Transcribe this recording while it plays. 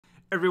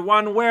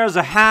Everyone wears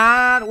a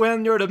hat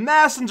when you're the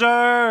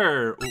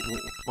messenger!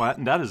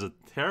 What? That is a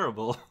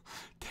terrible,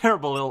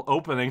 terrible little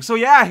opening. So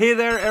yeah, hey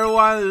there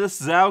everyone, this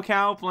is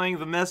raocow playing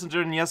the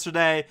messenger, and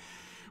yesterday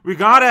we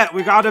got it!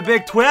 We got a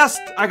big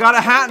twist! I got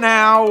a hat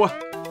now!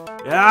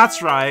 Yeah,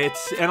 that's right.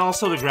 And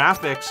also the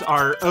graphics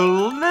are a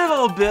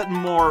little bit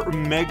more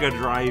Mega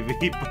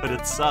Drive-y, but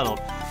it's subtle.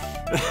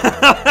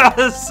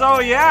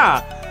 So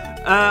yeah!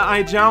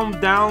 I jumped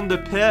down the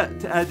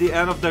pit at the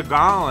end of the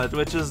gauntlet,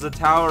 which is the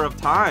Tower of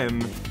Time.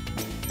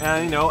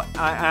 And, you know,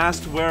 I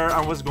asked where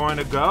I was going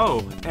to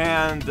go.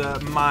 And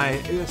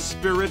my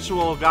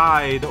spiritual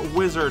guide,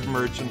 wizard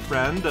merchant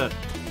friend,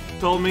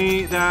 told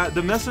me that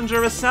the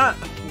messenger is sent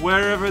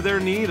wherever they're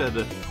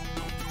needed.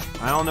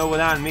 I don't know what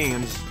that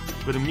means,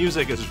 but the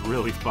music is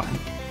really fun.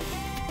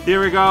 Here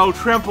we go,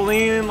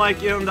 trampoline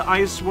like in the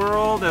ice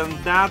world, and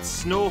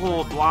that's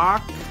Snowhole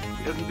Block.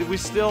 And we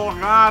still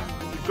got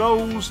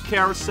Ghost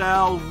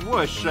Carousel,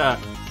 whoosh.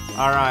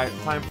 Alright,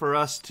 time for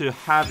us to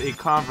have a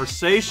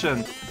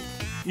conversation.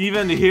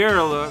 Even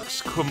here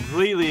looks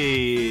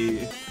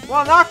completely...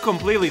 well, not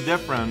completely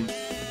different,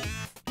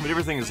 but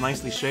everything is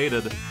nicely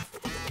shaded.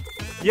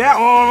 Yeah,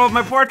 oh,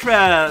 my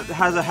portrait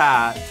has a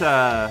hat.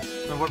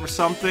 What for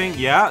something?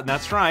 Yeah,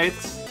 that's right.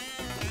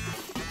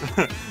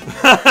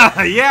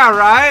 Yeah,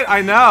 right?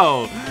 I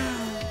know.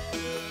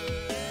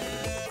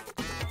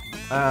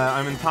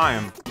 I'm in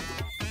time.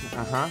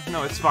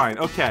 No, it's fine.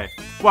 Okay.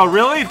 Well,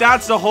 really?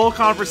 That's the whole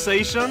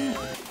conversation?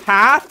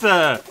 Hat?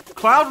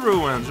 Cloud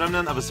Ruins,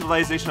 remnant of a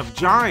civilization of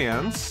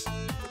giants.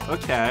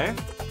 Okay.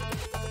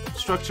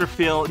 Structure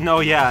field. No,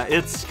 yeah,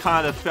 it's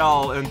kind of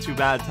fell into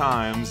bad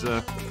times.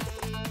 I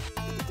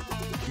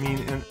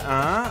mean,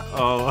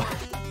 oh.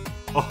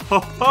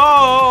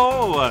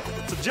 Oh,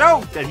 it's a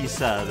joke that he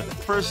said.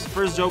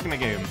 First joke in the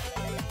game.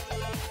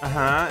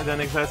 And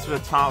then it gets to the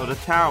top of the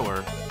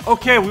tower.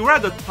 Okay, we were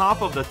at the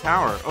top of the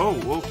tower. Oh,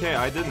 okay,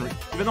 I didn't...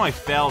 even though I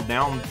fell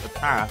down the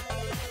path,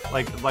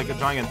 like a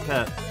giant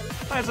pit.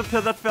 It's a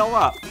pit that fell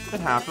up.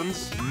 It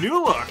happens.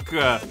 New look!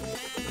 I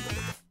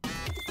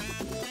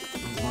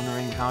was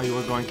wondering how you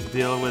were going to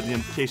deal with the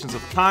implications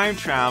of time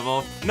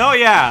travel. No,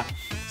 yeah!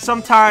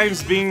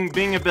 Sometimes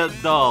being a bit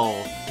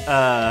dull,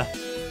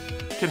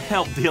 can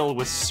help deal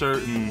with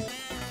certain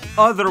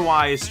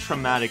otherwise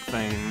traumatic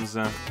things.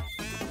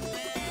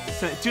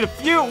 To the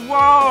few.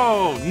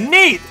 Whoa!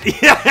 Neat!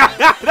 Yeah,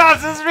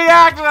 that's his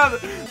reaction!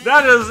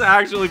 That is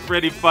actually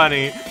pretty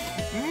funny.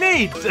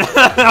 Neat!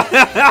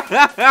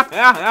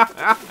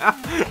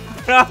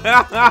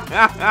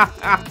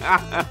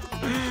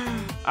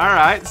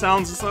 Alright,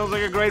 sounds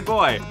like a great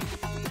boy.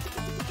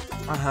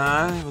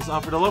 He was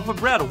offered a loaf of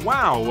bread.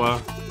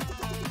 Wow!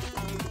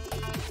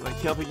 Like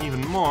helping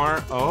even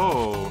more.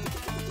 Oh.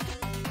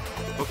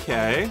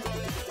 Okay.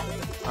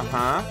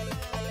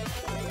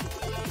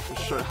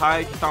 Short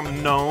hike,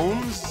 found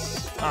gnomes.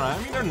 Alright,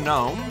 I mean, they're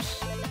gnomes.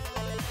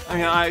 I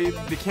mean,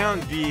 they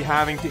can't be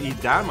having to eat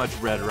that much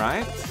bread,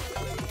 right?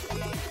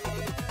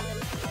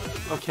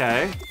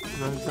 Okay.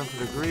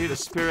 To agree, the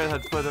spirit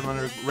had put them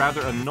under a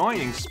rather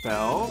annoying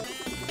spell.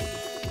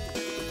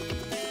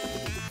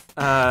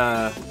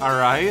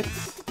 Alright.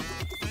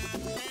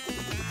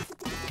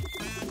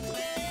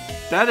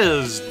 That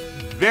is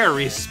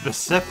very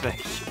specific.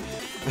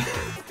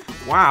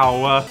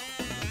 Wow,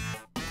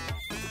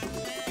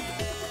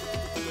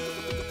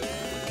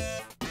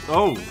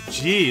 oh,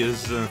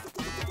 geez.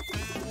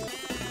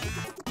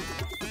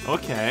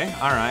 Okay,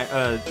 alright.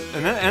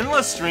 An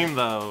endless stream,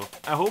 though.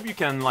 I hope you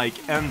can,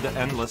 like, end the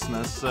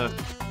endlessness. Oh,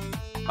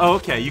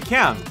 okay, you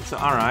can. So,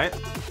 alright.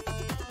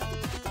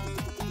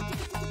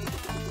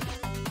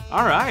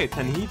 Alright,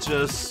 and he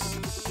just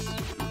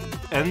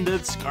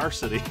ended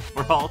scarcity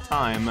for all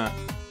time. Can't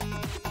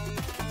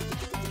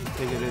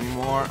take it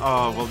anymore.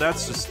 Oh, well,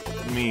 that's just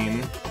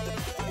mean.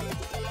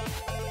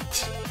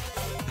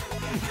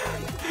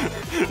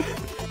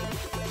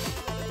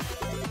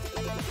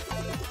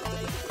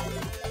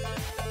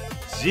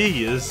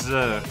 Jeez.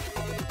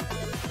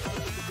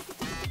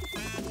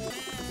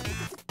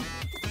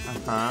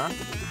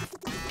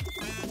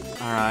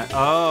 Alright.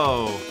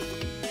 Oh.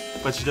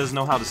 But she doesn't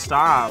know how to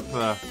stop.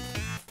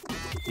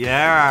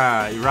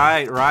 Yeah.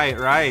 Right.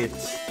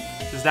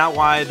 Is that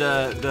why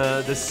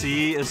the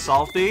sea is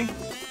salty?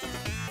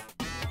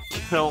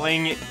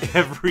 Killing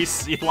every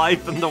sea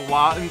life in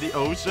the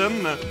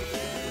ocean?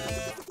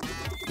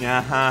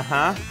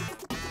 Yeah,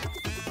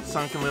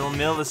 Sunken Little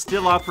Mill is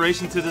still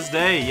operation to this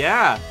day.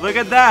 Yeah, look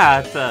at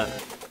that.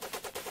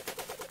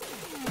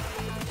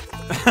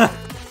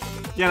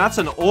 Yeah, that's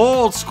an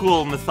old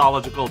school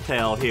mythological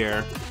tale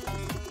here.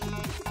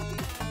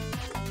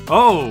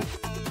 Oh,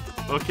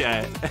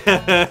 okay.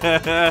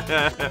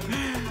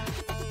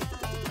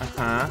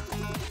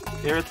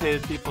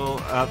 Irritated people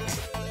up.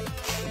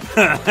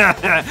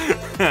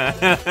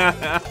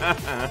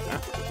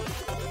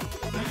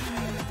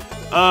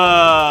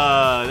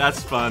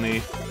 That's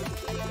funny.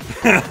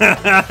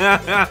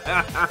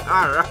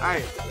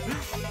 Alright.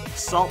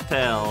 Salt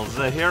Tales.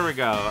 Here we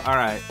go.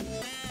 Alright.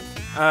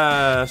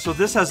 So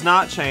this has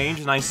not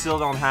changed, and I still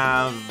don't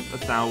have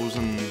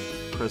 1,000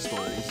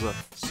 crystals.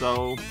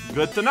 So,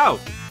 good to know.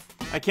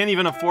 I can't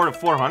even afford a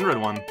 400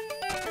 one.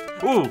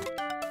 Ooh!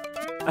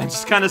 I'm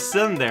just kind of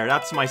sitting there.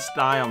 That's my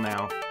style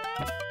now.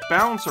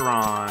 Bouncer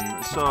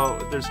on. So,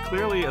 there's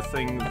clearly a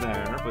thing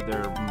there, but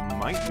there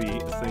might be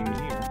a thing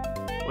here.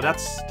 Well,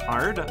 that's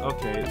hard.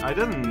 Okay, I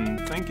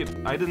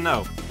didn't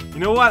know. You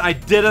know what? I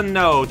didn't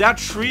know. That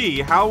tree,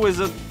 how is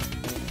it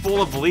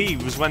full of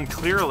leaves when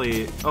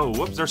clearly... Oh,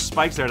 whoops, there's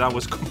spikes there that I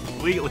was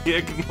completely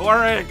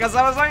ignoring, because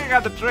I was looking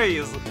at the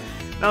trees.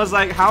 And I was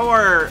like, how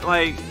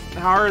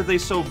are they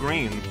so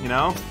green, you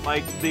know?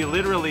 Like, they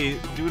literally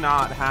do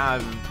not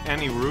have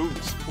any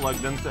roots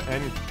plugged into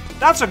any...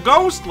 That's a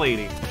ghost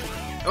lady!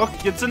 Oh,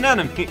 it's an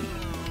enemy.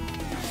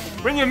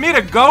 When you meet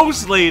a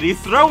ghost lady,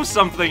 throw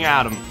something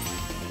at him.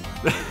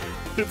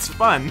 It's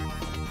fun.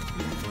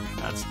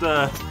 That's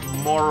the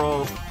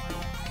moral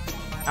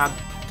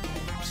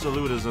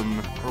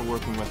absolutism we're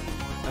working with.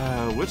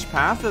 Which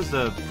path is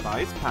the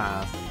right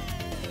path?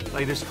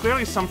 Like, there's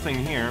clearly something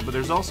here, but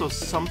there's also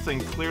something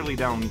clearly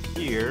down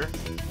here.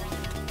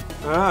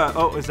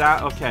 Oh, is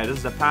that... Okay, this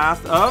is the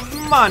path of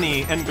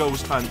money and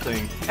ghost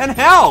hunting. And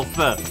health!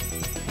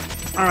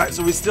 Alright,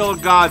 so we still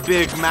got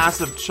big,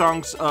 massive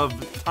chunks of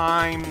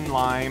time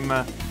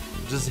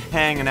just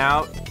hanging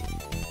out.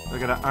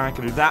 I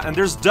can do that. And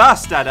there's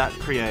dust that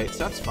creates.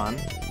 That's fun.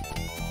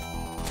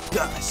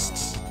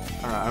 Dust.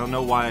 Alright, I don't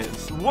know why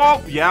it's...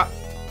 Whoa! Yeah.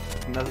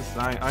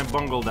 I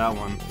bungled that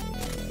one.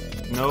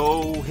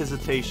 No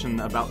hesitation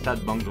about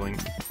that bungling.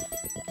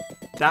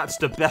 That's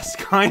the best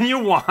kind you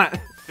want.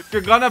 If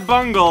you're gonna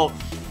bungle,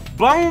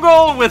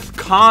 bungle with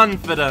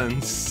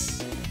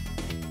confidence.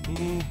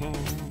 I'm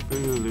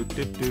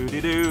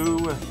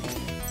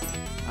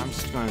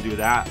just gonna do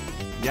that.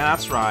 Yeah,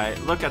 that's right.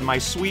 Look at my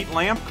sweet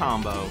lamp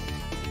combo.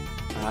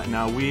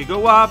 Now we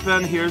go up,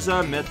 and here's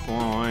a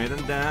midpoint,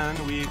 and then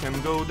we can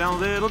go down a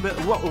little bit.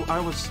 Whoa, I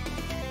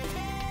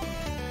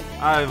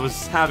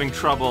was having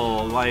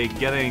trouble, like,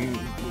 getting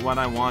what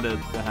I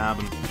wanted to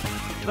happen.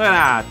 Look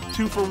at that,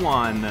 2 for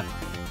 1.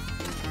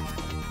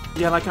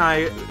 Yeah, like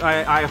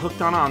I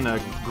hooked on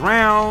the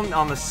ground,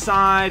 on the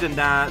side, and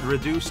that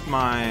reduced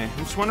my... I'm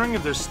just wondering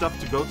if there's stuff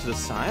to go to the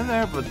side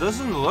there, but it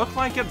doesn't look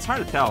like it. It's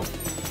hard to tell.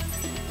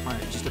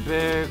 Alright, just a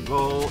big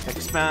old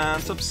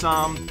expanse of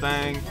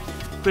something.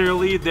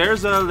 Clearly,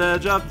 there's a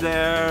ledge up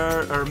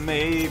there, or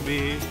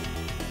maybe...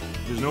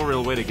 There's no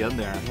real way to get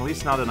there, at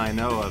least not that I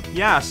know of.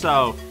 Yeah,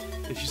 so,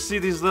 if you see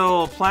these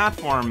little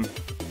platform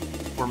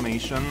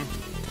formation,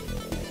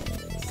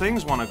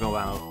 things want to go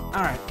out.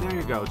 Alright, there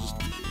you go. Just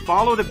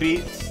follow the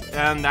beats,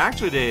 and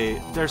actually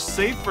they're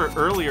safer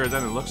earlier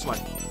than it looks like,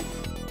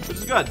 which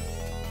is good.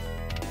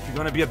 If you're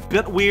gonna be a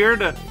bit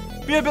weird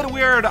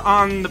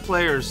on the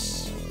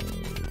player's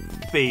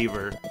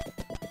favor.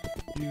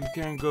 You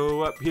can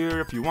go up here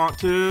if you want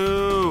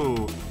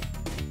to.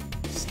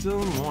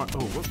 Still more.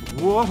 Oh,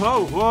 whoa,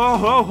 whoa, whoa,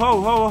 whoa, whoa,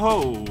 whoa,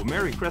 whoa!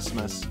 Merry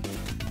Christmas.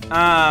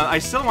 I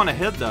still want to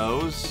hit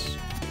those.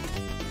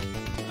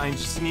 I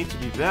just need to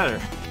be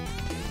better.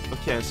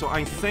 Okay, so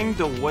I think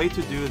the way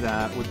to do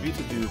that would be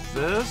to do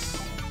this.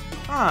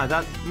 Ah,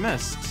 that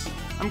missed.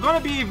 I'm gonna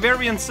be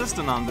very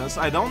insistent on this.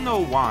 I don't know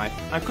why.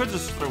 I could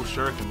just throw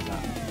shurikens at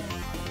him.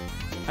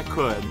 I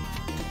could.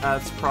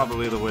 That's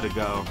probably the way to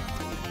go.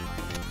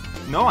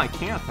 No, I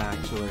can't,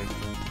 actually.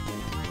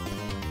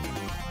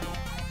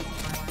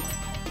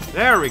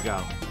 There we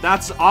go.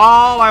 That's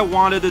all I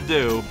wanted to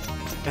do.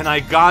 And I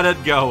got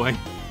it going.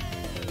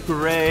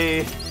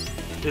 Hooray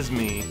is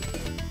me.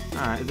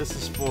 Alright, this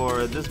is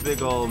for this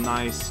big old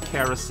nice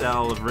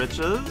carousel of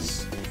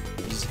riches.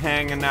 Just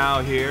hanging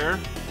out here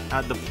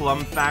at the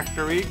plum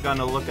factory.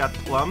 Gonna look at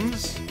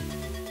plums.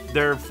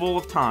 They're full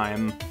of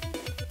thyme.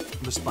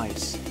 The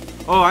spice.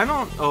 Oh, I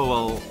don't... Oh,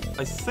 well,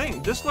 I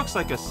think this looks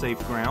like a safe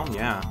ground.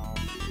 Yeah.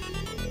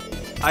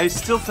 I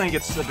still think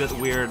it's a bit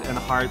weird and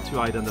hard to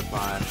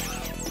identify.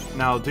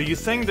 Now, do you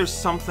think there's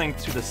something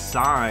to the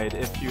side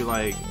if you,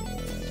 like,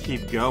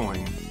 keep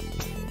going?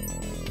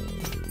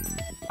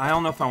 I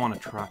don't know if I want to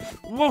try.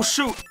 Whoa,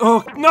 shoot!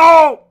 Oh,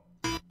 no!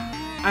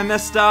 I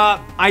messed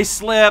up. I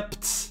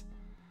slipped.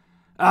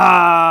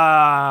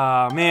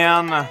 Ah,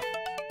 man.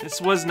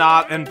 This was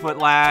not input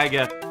lag.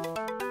 It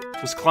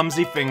was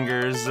clumsy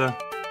fingers. Alright,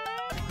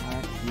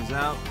 he's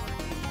out.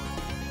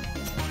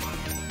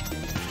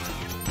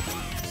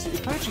 See,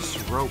 if I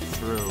just rope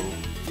through...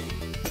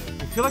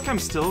 I feel like I'm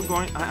still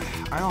going...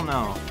 I don't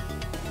know.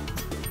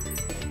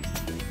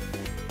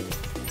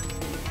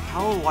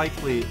 How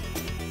likely...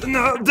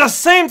 No, the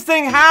same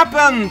thing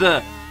happened!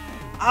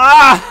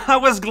 Ah! I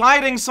was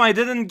gliding so I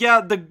didn't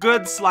get the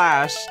good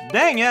slash.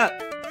 Dang it!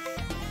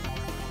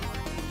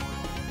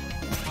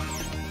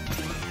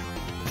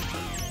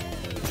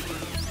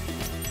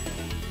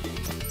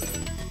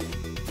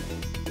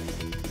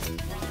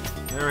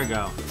 There we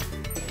go.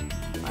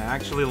 I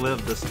actually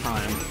lived this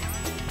time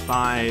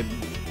by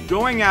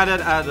going at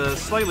it at a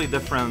slightly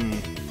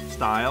different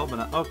style,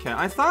 but okay.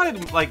 I thought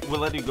it like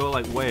would let you go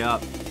like way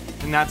up,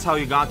 and that's how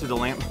you got to the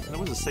lamp. There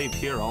was a save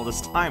here all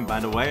this time, by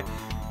the way.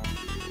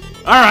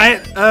 All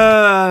right.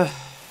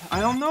 I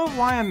don't know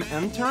why I'm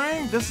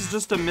entering. This is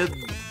just a mid...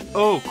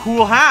 Oh,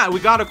 cool hat. We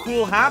got a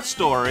cool hat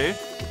story.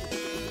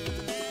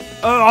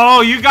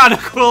 Oh, you got a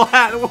cool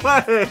hat.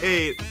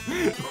 Wait.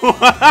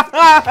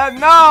 What?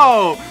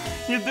 No.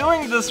 You're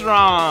doing this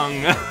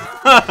wrong.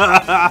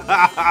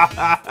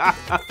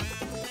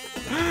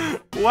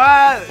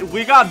 What?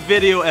 We got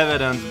video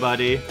evidence,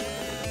 buddy.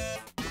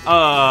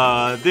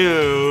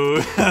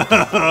 Dude.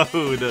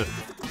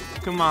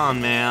 Come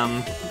on,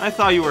 man. I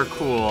thought you were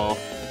cool.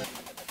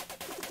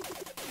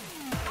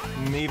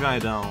 Maybe I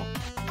don't.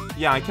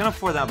 Yeah, I can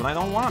afford that, but I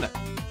don't want it.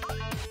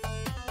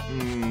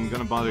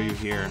 Gonna bother you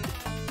here.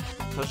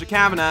 Touch the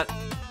cabinet.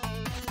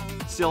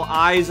 Still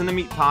eyes in the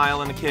meat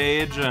pile in the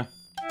cage.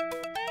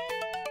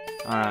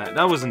 Alright,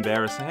 that was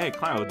embarrassing. Hey,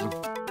 clouds.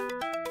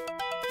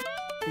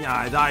 Yeah,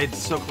 I died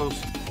so close.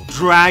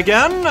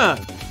 Dragon?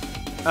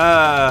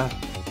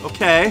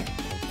 Okay.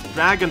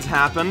 Dragons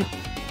happen.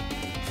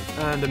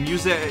 And the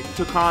music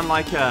took on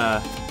like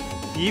a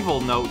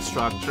evil note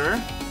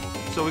structure.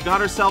 So we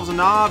got ourselves an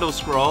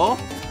auto-scroll.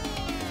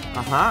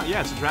 Uh-huh,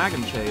 yeah, it's a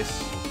dragon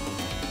chase.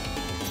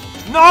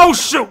 No,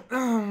 shoot!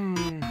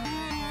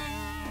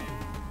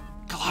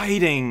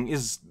 Gliding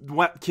is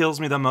what kills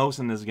me the most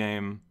in this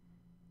game.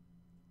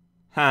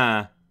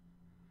 Huh.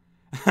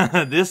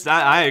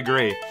 I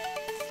agree.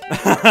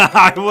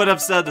 I would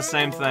have said the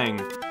same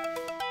thing.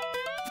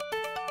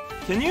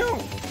 Can you...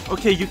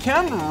 Okay, you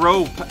can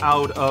rope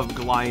out of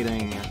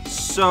gliding.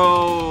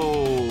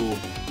 So...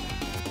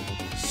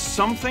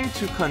 Something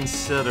to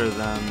consider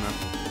then.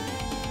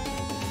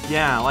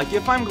 Yeah, like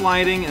if I'm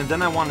gliding and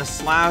then I want to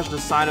slash the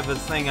side of a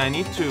thing, I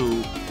need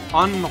to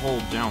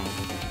unhold jump.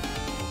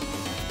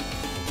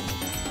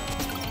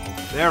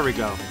 There we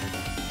go.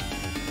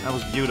 That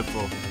was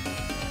beautiful.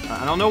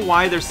 I don't know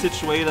why they're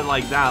situated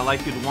like that,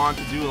 like you'd want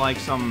to do like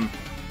some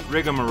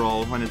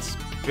rigmarole when it's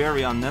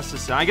very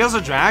unnecessary. I guess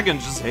a dragon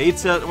just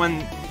hates it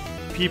when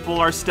people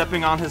are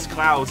stepping on his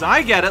clouds.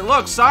 I get it,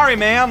 look, sorry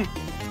man!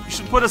 You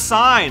should put a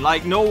sign,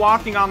 like no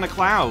walking on the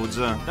clouds.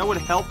 That would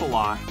help a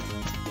lot.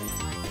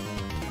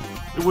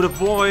 It would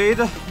avoid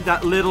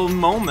that little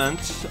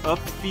moment of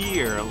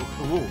fear.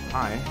 Ooh,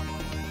 hi.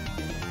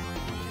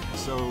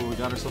 So, we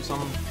got ourselves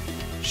some...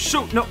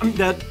 Shoot! No, I'm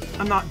dead.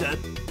 I'm not dead.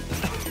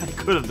 I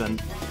could have been.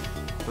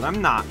 But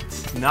I'm not.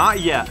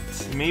 Not yet.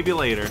 Maybe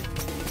later.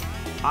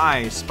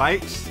 Hi,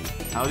 Spikes.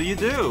 How do you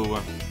do?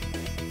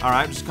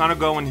 Alright, just kind of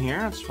going here.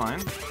 That's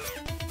fine.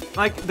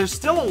 Like, there's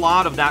still a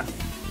lot of that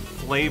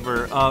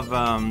flavor of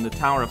the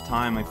Tower of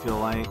Time, I feel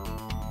like.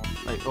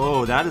 Like,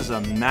 oh, that is a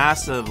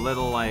massive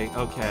little, like,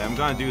 okay, I'm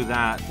gonna do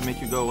that to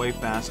make you go away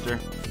faster.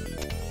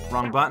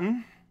 Wrong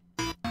button.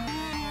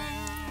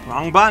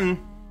 Wrong button.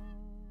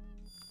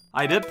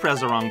 I did press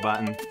the wrong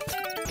button.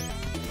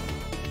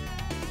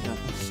 Yeah,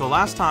 so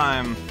last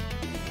time,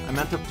 I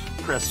meant to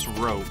press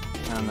rope,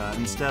 and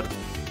instead,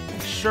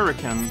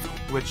 shuriken,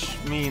 which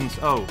means,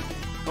 oh,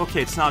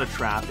 okay, it's not a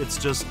trap, it's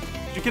just,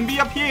 you can be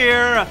up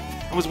here!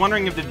 I was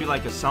wondering if there'd be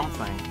like a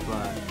something,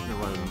 but there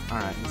wasn't.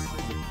 Alright, this is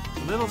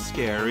a little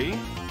scary,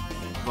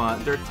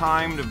 but they're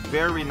timed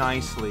very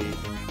nicely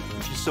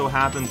if you so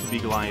happen to be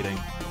gliding.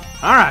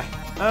 Alright,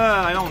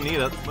 I don't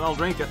need it, but I'll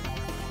drink it.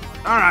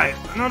 Alright,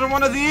 another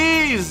one of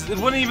these! It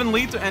wouldn't even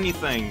lead to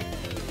anything.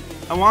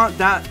 I want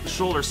that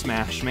shoulder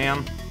smash,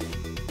 man.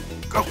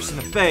 Ghost in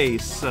the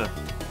face!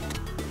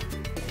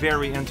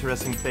 Very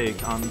interesting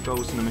take on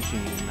Ghost in the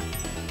Machine.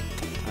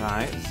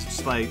 Alright, it's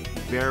just like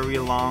very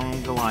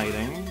long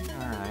gliding.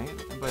 Alright,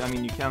 but I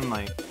mean, you can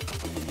like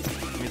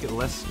make it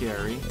less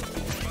scary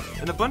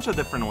in a bunch of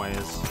different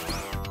ways.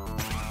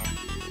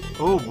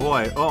 Oh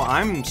boy, oh,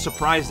 I'm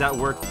surprised that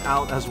worked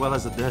out as well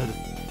as it did.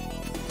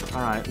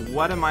 Alright,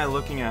 what am I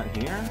looking at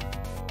here?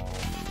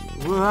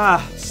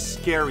 Ah,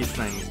 scary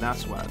things,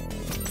 that's what.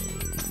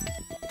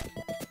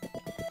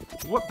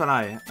 What did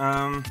I,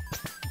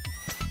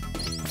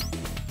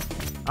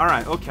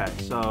 Alright, okay,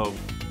 so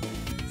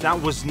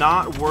that was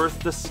not worth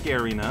the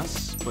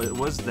scariness, but it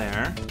was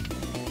there.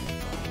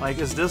 Like,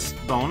 is this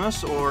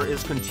bonus or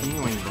is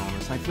continuing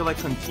bonus? I feel like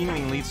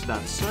continuing leads to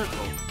that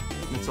circle.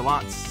 And it's a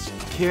lot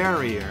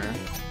scarier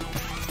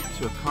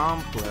to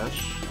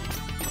accomplish.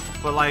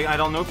 But, like, I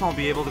don't know if I'll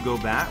be able to go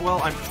back. Well,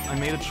 I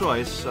made a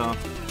choice, so...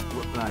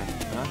 What did I...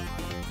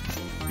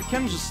 You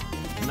can just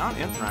not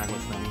interact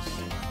with things.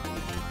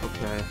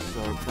 Okay,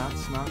 so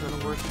that's not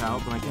gonna work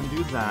out, but I can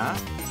do that.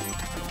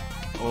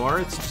 Or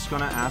it's just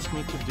gonna ask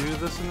me to do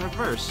this in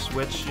reverse,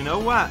 which, you know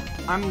what?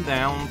 I'm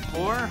down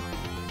for.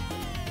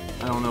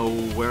 I don't know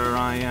where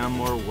I am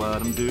or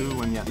what I'm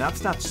doing yet. That's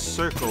that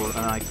circle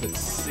that I could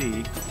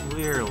see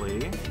clearly.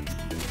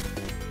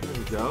 There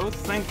we go.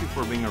 Thank you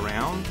for being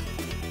around.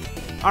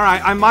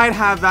 Alright, I might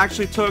have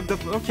actually took the...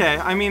 Okay,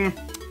 I mean...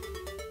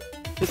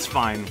 It's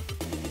fine.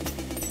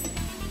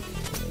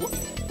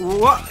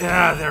 What?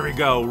 Yeah, there we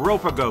go.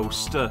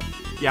 Rope-a-ghost.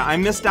 Yeah, I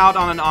missed out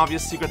on an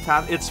obvious secret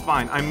path. It's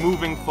fine. I'm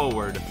moving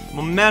forward.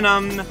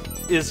 Momentum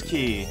is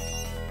key.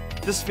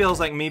 This feels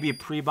like maybe a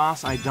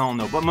pre-boss. I don't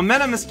know. But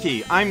momentum is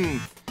key.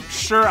 I'm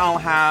sure I'll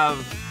have...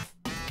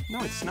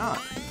 No, it's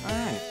not.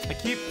 Alright. I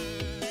keep...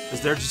 Is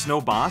is there just no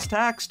boss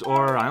text?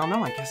 Or, I don't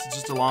know, I guess it's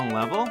just a long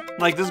level?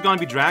 Like, this is gonna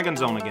be Dragon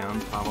Zone again,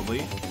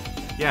 probably.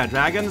 Yeah,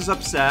 Dragon is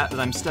upset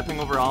that I'm stepping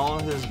over all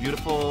of his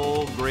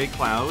beautiful gray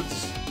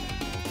clouds.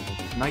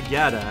 And I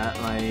get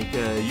it, like,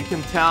 you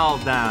can tell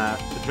that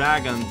the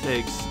dragon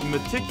takes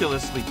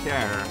meticulously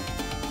care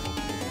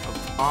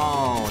of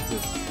all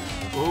his...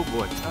 Oh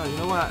boy, oh, you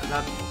know what,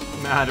 that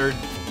mattered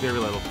very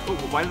little. Oh,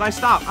 why did I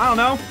stop? I don't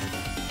know.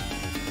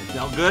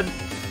 Feel good?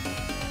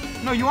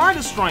 No, you are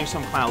destroying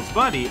some clouds,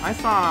 buddy. I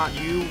thought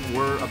you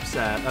were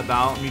upset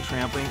about me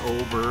trampling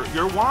over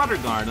your water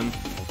garden.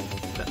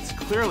 That's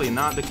clearly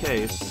not the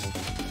case.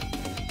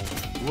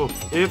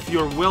 Woof. If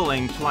you're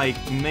willing to,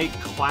 like, make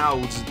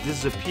clouds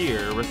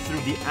disappear through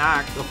the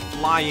act of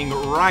flying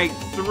right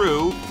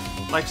through,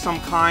 like some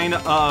kind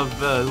of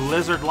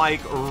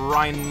lizard-like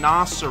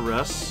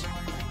rhinoceros,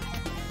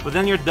 but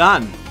then you're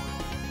done.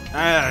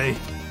 Hey,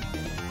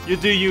 you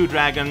do you,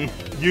 dragon.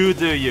 You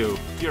do you.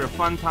 You're a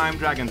fun time,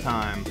 dragon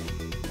time.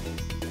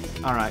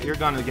 Alright, you're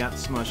gonna get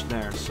smushed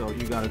there, so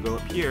you gotta go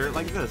up here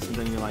like this, and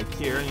then you're like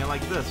here, and you're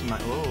like this, and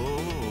like,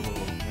 oh,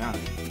 yeah.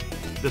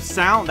 The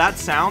sound, that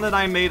sound that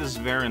I made is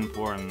very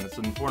important. It's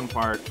an important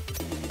part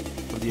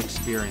of the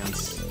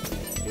experience.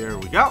 Here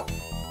we go.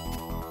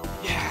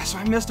 Yeah, so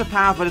I missed a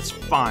path, but it's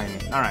fine.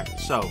 Alright,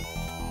 so,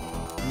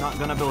 I'm not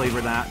gonna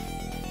belabor that.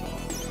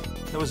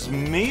 That was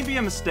maybe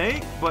a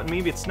mistake, but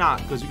maybe it's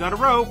not, because you got a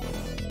rope.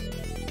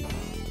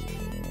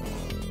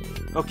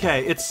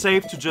 Okay, it's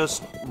safe to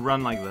just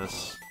run like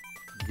this.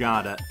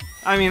 Got it.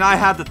 I mean, I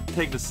had to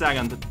take the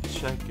second to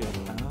check it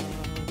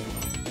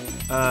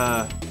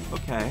out.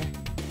 Okay.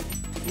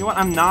 You know what?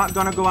 I'm not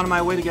gonna go out of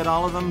my way to get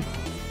all of them.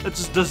 It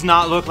just does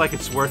not look like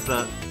it's worth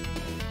it.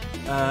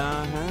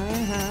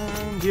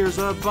 Here's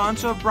a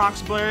bunch of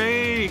Brock's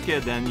Break,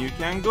 and then you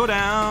can go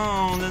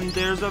down, and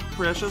there's a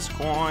precious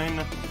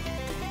coin.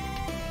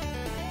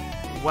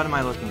 What am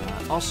I looking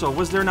at? Also,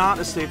 was there not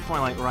a save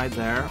point, like, right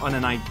there? Oh, and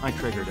then I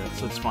triggered it,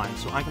 so it's fine.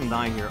 So I can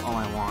die here all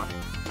I want.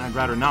 I'd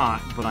rather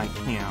not, but I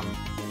can.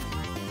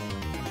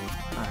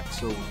 Alright,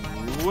 so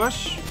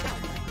whoosh.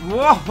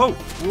 Whoa! Whoa!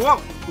 Whoa!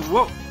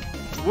 Whoa!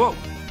 Whoa!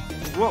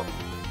 Whoa!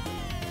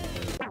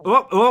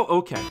 Oh, oh,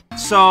 okay.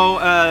 So,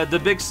 the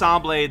big saw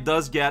blade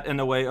does get in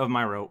the way of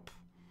my rope.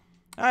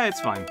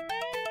 It's fine.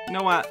 You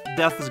know what?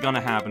 Death is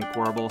gonna happen,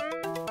 Quirble.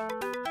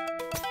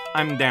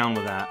 I'm down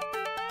with that.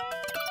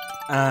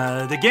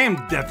 The game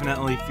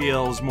definitely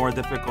feels more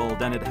difficult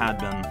than it had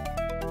been.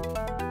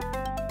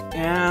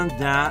 And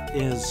that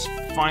is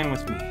fine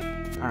with me.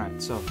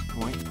 Alright, so,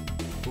 point.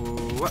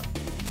 What?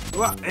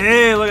 What?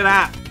 Hey, look at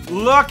that!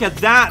 Look at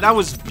that! That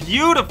was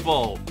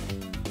beautiful!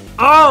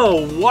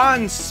 Oh,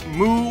 one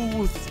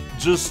smooth,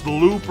 just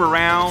loop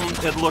around.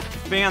 It looked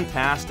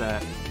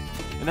fantastic.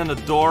 And then the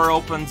door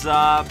opens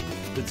up.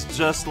 It's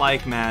just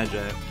like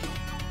magic.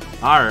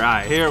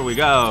 Alright, here we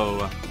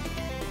go.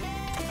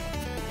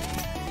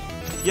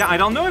 Yeah, I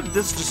don't know if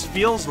this just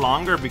feels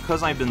longer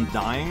because I've been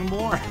dying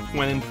more,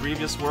 when in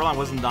previous world I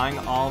wasn't dying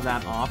all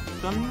that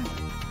often.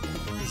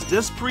 Is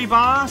this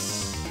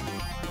pre-boss?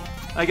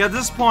 Like, at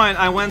this point,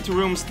 I went to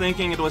rooms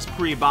thinking it was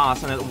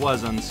pre-boss, and it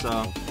wasn't,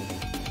 so...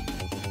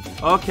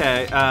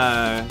 Okay,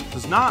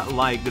 does not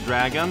like the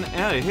dragon.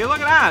 Hey, look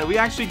at that! We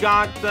actually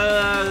got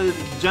the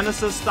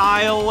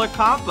Genesis-style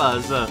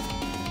Kappas.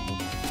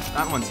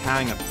 That one's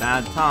having a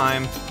bad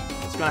time.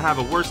 It's gonna have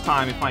a worse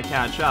time if I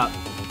catch up.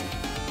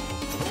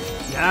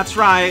 Yeah, that's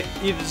right.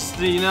 You just,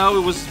 you know,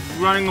 it was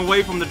running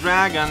away from the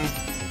dragon.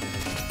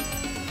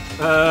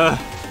 But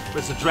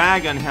it's a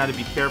dragon had to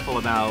be careful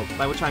about,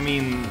 by which I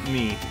mean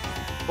me.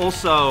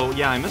 Also,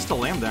 yeah, I missed a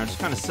lamb there. I'm just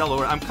kind of sell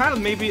over. I'm kind of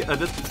maybe a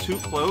bit too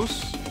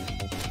close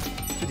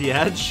to the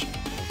edge.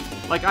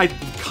 Like, I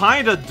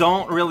kind of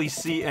don't really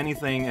see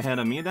anything ahead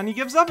of me. Then he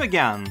gives up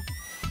again.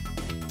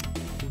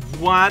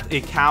 What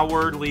a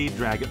cowardly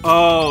dragon.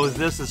 Oh,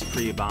 this is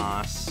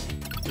pre-boss.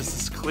 This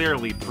is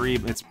clearly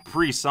it's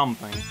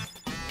pre-something.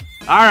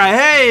 Alright,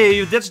 hey,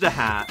 you ditched the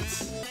hat.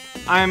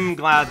 I'm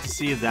glad to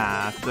see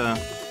that.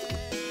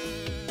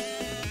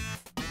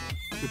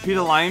 Repeat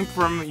a line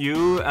from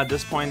you at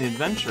this point in the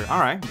adventure.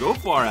 Alright, go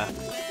for it.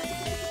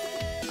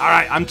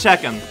 Alright, I'm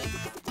checking.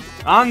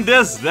 On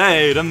this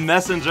day, the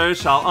messenger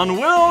shall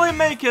unwillingly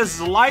make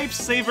his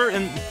lifesaver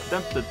in...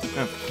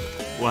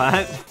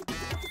 What?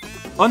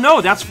 Oh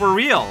no, that's for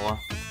real.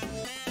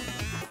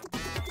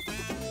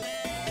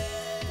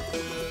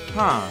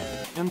 Huh.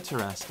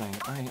 Interesting.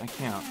 I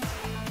can't.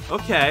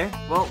 Okay,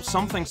 well,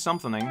 something.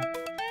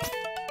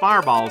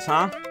 Fireballs,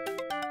 huh?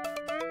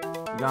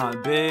 Got a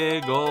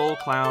big old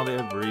cloud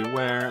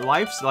everywhere.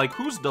 Life's like,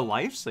 who's the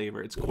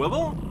lifesaver? It's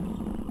Quibble?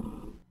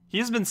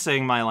 He's been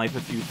saving my life a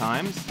few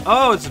times.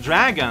 Oh, it's a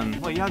dragon.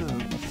 Well, he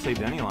hasn't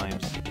saved any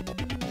lives.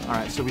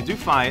 Alright, so we do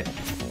fight.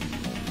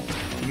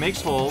 He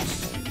makes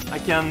holes. I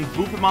can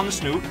boop him on the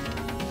snoot.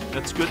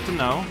 That's good to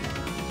know.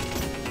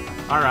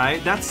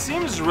 Alright, that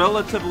seems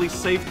relatively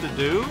safe to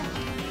do.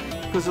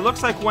 Because it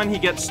looks like when he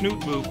gets snoot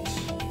booped,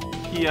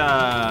 he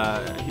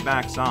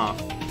backs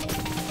off.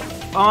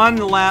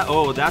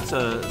 Oh, that's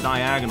a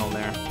diagonal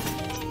there.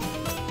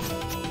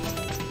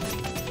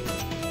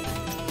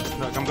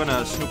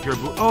 gonna snoop your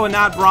boot. Oh, and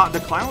that brought the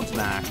clouds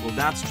back. Well,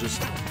 that's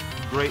just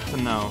great to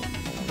know.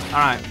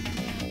 Alright.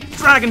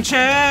 Dragon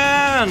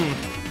Chan!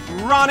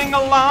 Running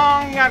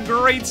along at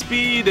great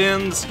speed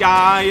in the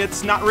sky.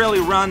 It's not really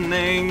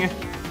running.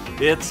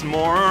 It's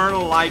more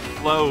like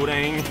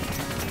floating.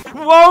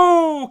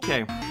 Whoa!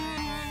 Okay.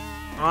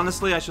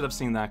 Honestly, I should have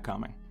seen that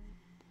coming.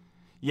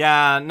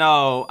 Yeah,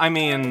 no. I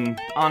mean,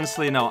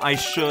 honestly, no. I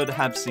should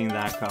have seen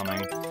that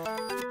coming.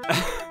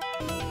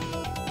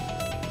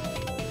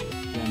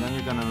 And then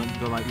you're gonna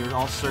go like, you're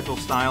all circle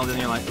style, then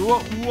you're like, whoa,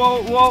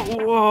 whoa, whoa,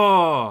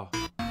 whoa.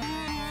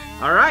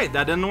 Alright,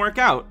 that didn't work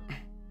out.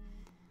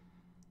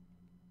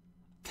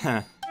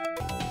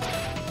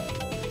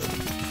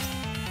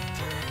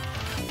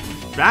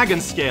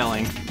 Dragon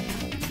scaling.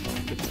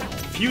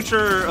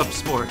 Future of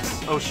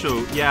sports. Oh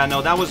shoot. Yeah,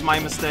 no, that was my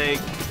mistake.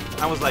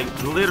 I was like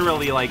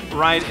literally like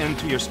right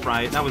into your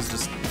sprite. That was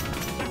just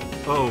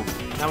oh,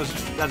 that's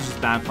just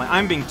bad play.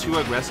 I'm being too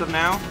aggressive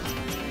now.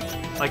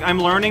 Like I'm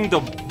learning the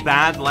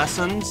bad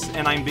lessons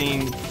and I'm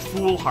being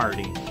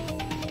foolhardy.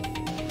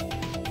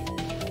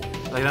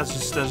 Like that's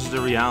just the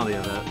reality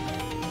of it.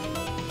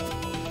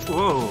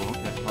 Whoa,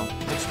 okay, well,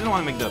 I just didn't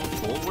want to make the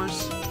poll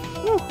worse.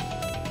 Woo.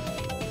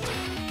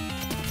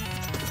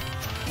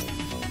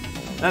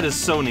 That is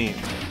so neat.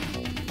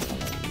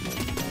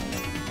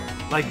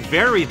 Like,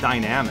 very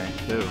dynamic,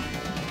 too.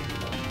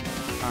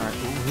 Alright,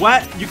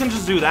 what? You can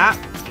just do that?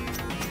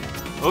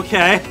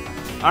 Okay.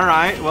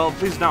 Alright, well,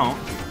 please don't.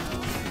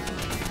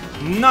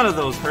 None of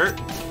those hurt.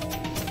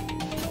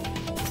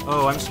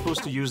 Oh, I'm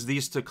supposed to use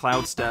these to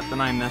cloud step,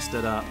 and I messed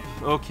it up.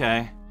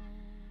 Okay.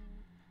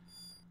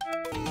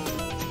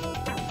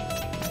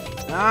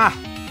 Ah!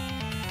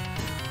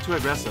 Too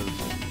aggressive.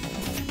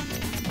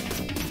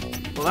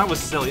 Well, that was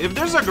silly. If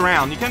there's a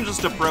ground, you can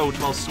just approach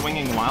while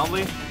swinging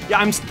wildly. Yeah,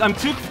 I'm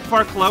too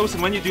far close,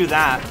 and when you do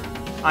that,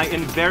 I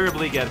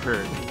invariably get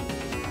hurt.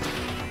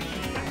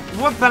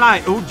 What can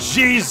I? Oh,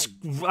 jeez!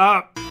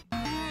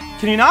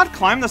 Can you not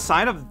climb the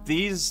side of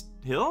these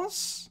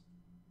hills?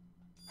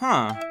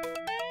 Huh.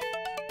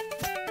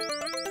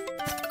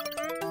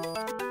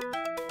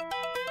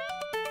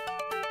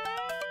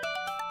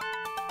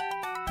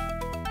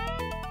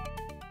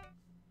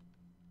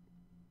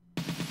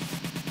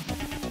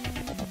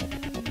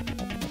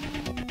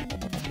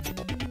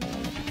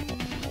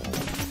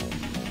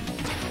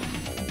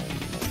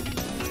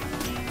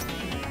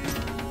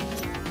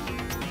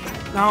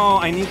 No,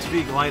 I need to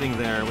be gliding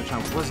there, which I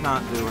was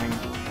not doing.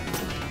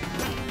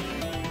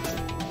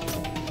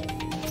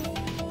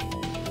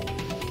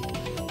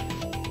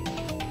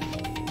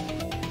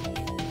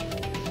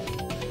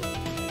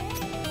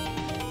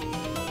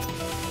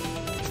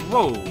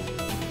 Whoa!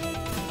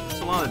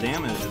 That's a lot of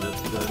damage to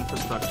the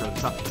infrastructure at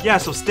the top. Yeah,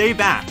 so stay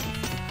back.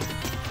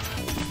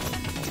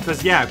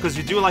 Because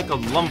you do like a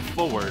lump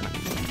forward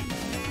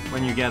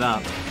when you get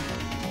up.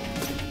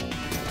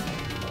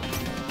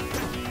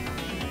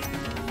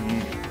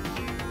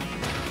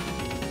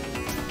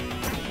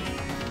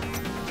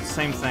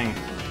 Same thing.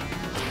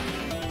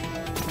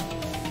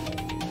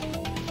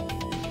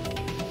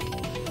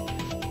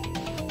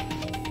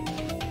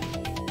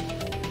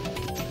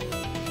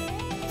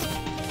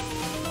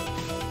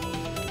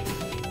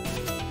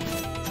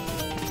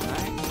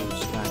 Alright, so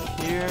just back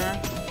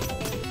here.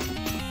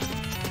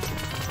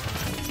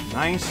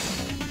 Nice.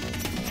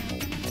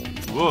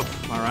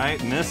 Woof,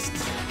 alright, missed.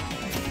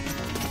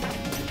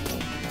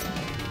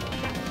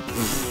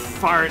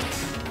 Fart.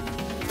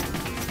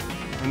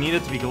 I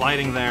needed to be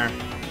gliding there.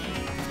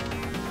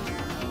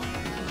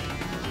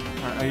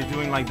 Are you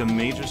doing like the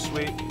major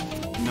sweep?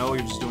 No,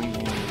 you're just doing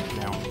it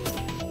down.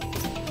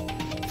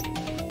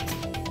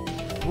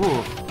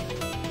 Whew.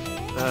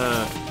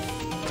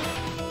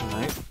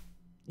 Alright.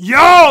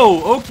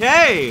 Yo!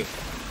 Okay!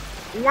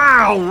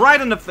 Wow, right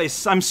in the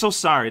face. I'm so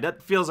sorry.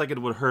 That feels like it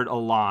would hurt a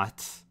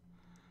lot.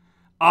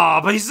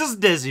 Oh, but he's just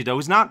dizzy though.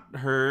 He's not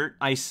hurt,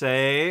 I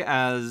say,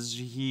 as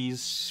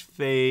he's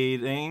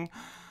fading.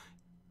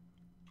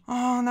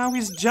 Oh, now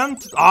he's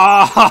jumped. Oh,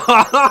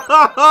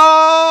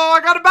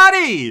 I got a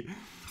buddy!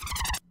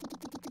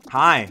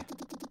 Hi.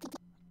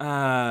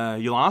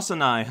 You lost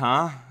an eye,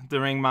 huh?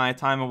 During my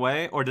time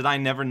away? Or did I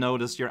never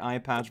notice your eye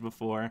patch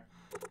before?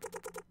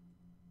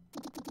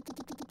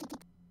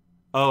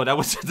 Oh, that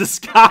was the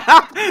sky.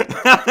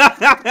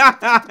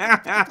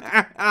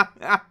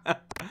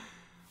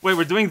 Wait,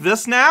 we're doing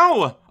this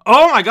now?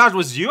 Oh my gosh, it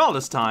was you all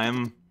this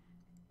time.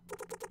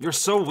 You're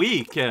so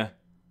weak.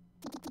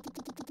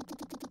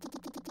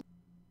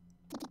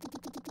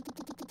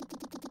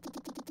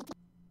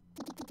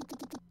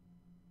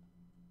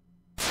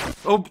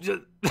 Oh,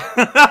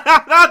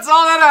 that's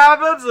all that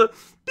happens.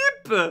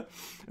 Beep.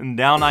 And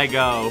down I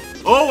go.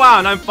 Oh wow,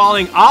 and I'm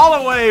falling all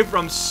the way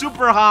from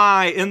super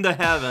high in the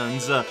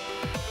heavens.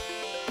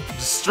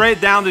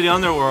 Straight down to the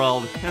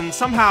underworld. And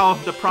somehow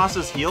the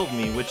process healed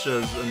me, which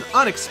is an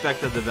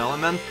unexpected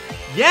development.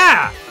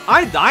 Yeah,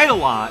 I died a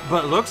lot,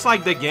 but it looks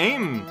like the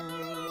game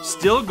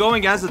still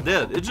going as it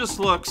did. It just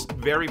looks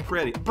very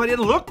pretty. But it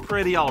looked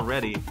pretty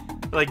already.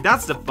 Like,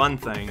 that's the fun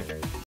thing.